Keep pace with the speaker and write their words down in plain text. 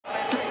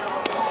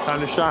Time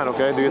to shine,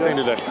 okay? Do your thing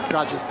today.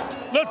 Gotcha.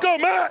 Let's go,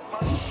 Matt!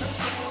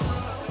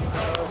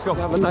 Let's go.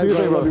 Have a nice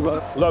day, love you,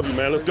 brother. Love you,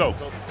 man. Let's go.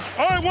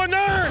 All right,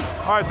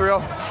 1-9. All right,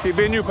 3-0. Keep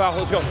being you, pal.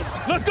 Let's go.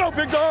 Let's go,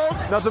 big dog.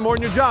 Nothing more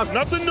than your job.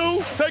 Nothing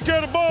new. Take care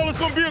of the ball. It's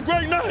going to be a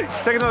great night.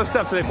 Take another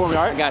step today for me,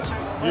 all right? I got you.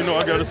 You know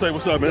I got to say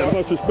what's up, man.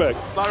 Much respect.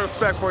 A lot of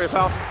respect for you,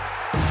 pal.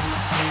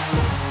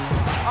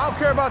 I don't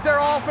care about their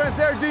offense,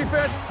 their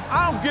defense.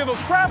 I don't give a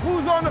crap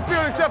who's on the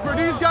field except for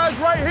these guys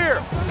right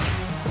here.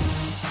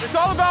 It's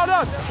all about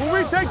us. When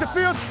we take the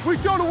field, we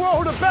show the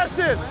world who the best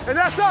is, and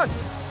that's us.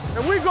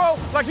 And we go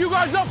like you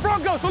guys up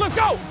front go, so let's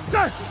go.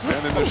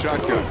 And in the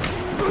shotgun,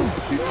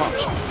 he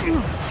pumps.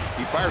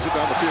 He fires it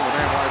down the field, a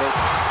man wide open.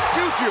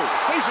 Juju,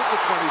 he's at the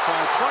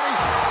 25-20.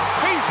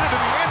 He's into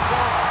the end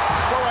zone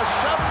for a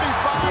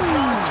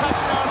 75-yard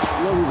touchdown.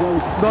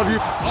 Love you.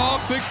 All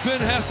Big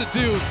Ben has to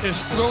do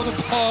is throw the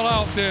ball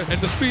out there, and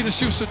the speed of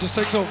Schuster just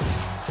takes over.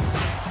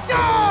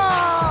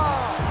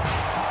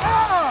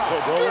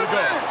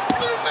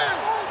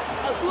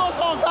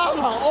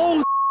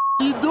 Oh,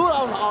 you do it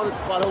on the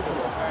wide open.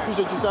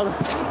 Appreciate you, Seven.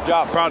 Good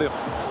job, proud of you.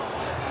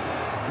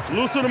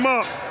 Loosen them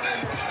up.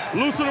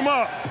 Loosen them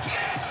up.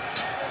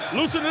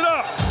 Loosen it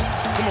up.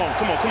 Come on,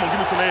 come on, come on, give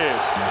me some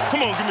edge.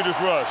 Come on, give me this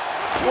rush.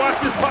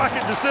 Watch this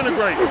pocket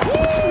disintegrate.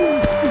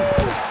 Woo!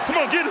 Come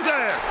on, get his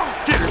ass.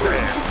 Get his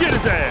ass. Get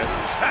his ass.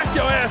 Back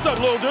your ass up,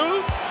 little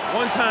dude.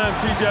 One time,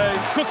 TJ.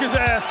 Cook his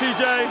ass,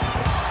 TJ.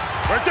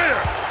 Right there.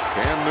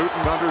 Cam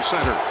Newton under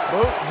center.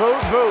 Boot, boot,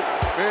 boot.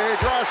 Big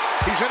rush.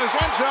 He's in his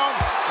end zone,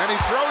 and he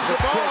throws the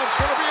ball. It's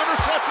going to be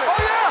intercepted. Oh,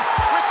 yeah!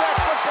 With that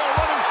football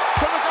running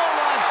to the goal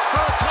line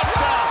for a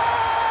touchdown.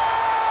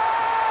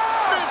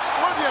 Vince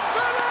Williams.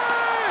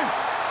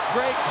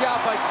 Great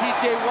job by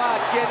T.J. Watt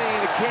getting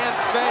into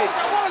Cam's face.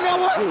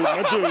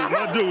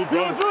 My dude,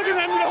 bro. You was looking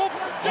at me the whole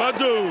My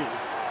dude.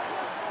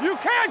 You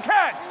can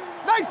catch.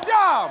 Nice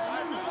job.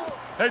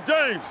 Hey,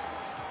 James.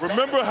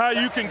 Remember how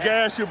you can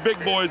gas your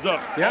big boys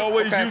up. Yep,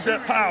 always use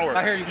that power.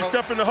 I hear you, You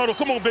step in the huddle.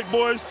 Come on, big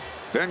boys.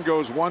 Then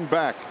goes one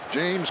back.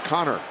 James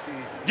Conner.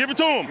 Give it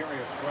to him.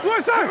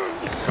 What's that?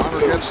 Conner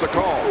gets the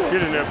call.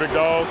 Get in there, big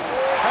dog.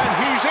 And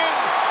he's in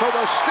for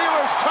the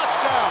Steelers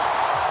touchdown.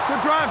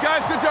 Good drive,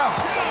 guys. Good job.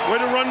 Way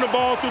to run the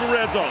ball through the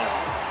red zone.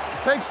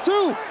 Takes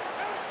two.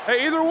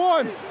 Hey, either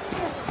one.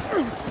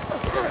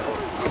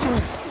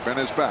 Ben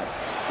is back.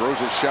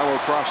 Throws a shallow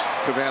cross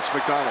to Vance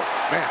McDonald.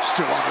 Vance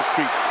still on his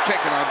feet,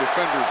 taking on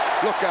defenders.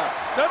 Look out.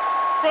 That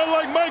run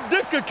like Mike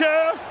Ditka,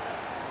 calf.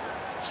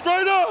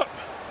 Straight up.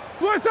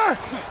 What's that?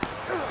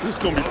 This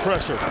is going to be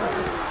pressure.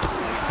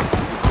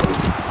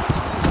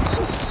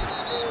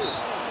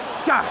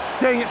 Gosh,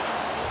 dang it.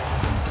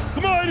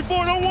 Come on,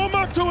 84, don't warm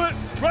up to it.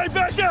 Right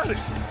back at it.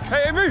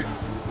 Hey, AB.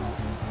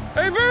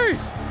 AB.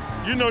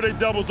 You know they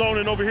double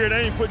zoning over here.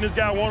 They ain't putting this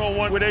guy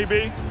one-on-one with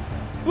AB.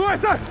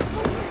 What's that?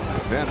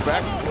 Then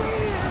back.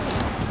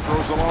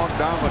 Throws along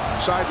down the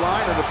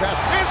sideline, and the pass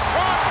is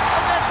caught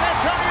against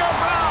Antonio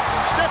Brown,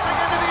 stepping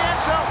into the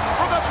end zone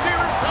for the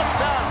Steelers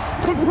touchdown.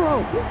 Good pro,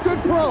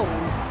 good pro.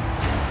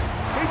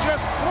 He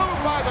just blew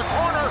by the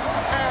corner,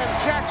 and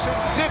Jackson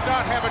did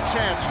not have a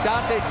chance.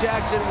 Dante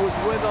Jackson was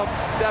with him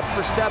step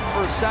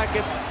for a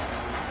second.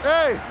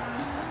 Hey,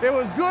 it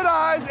was good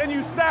eyes, and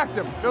you stacked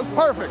him. It was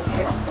perfect.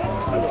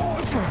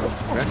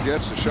 Ben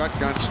gets the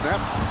shotgun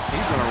snap.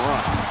 He's going to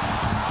run.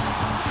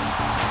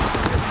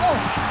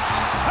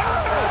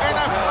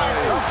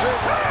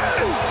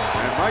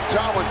 And Mike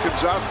Tomlin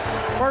comes out.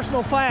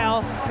 Personal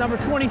foul, number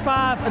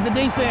 25 of the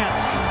defense.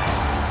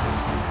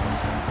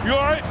 You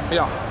all right?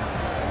 Yeah.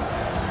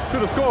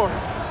 Should have scored.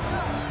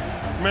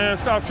 Man,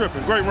 stop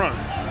tripping. Great run.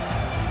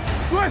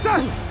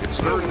 It's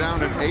third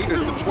down and 8 at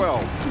the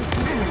 12.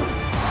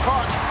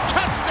 Caught.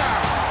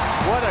 Touchdown.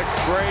 What a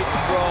great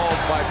throw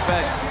by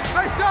Ben.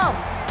 Nice job.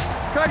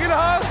 Can I get a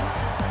hug?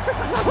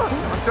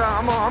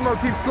 I'm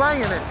gonna keep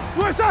slanging it.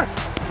 What's that?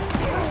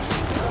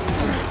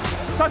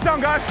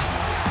 Touchdown, guys.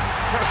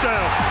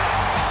 Touchdown.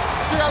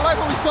 See, I like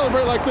when we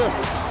celebrate like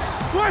this.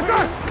 What's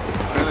that?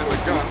 And in the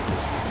gun.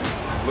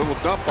 Little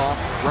dump off,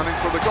 running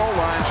for the goal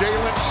line.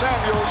 Jalen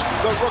Samuels,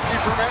 the rookie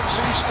from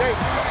NC State,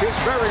 his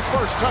very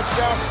first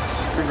touchdown.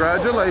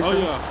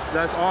 Congratulations. Oh, yeah.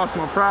 That's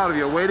awesome. I'm proud of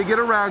you. Way to get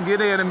around,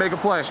 get in, and make a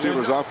play.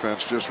 Steelers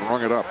offense just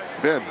rung it up.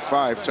 Ben,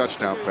 5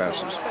 touchdown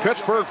passes.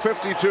 Pittsburgh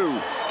 52,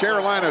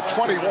 Carolina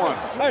 21.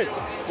 Hey,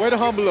 way to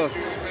humble us.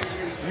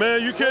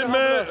 Man, you kidding,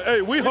 man?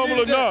 Hey, we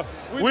humble enough.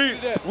 We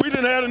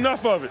didn't have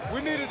enough of it.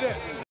 We needed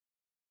that.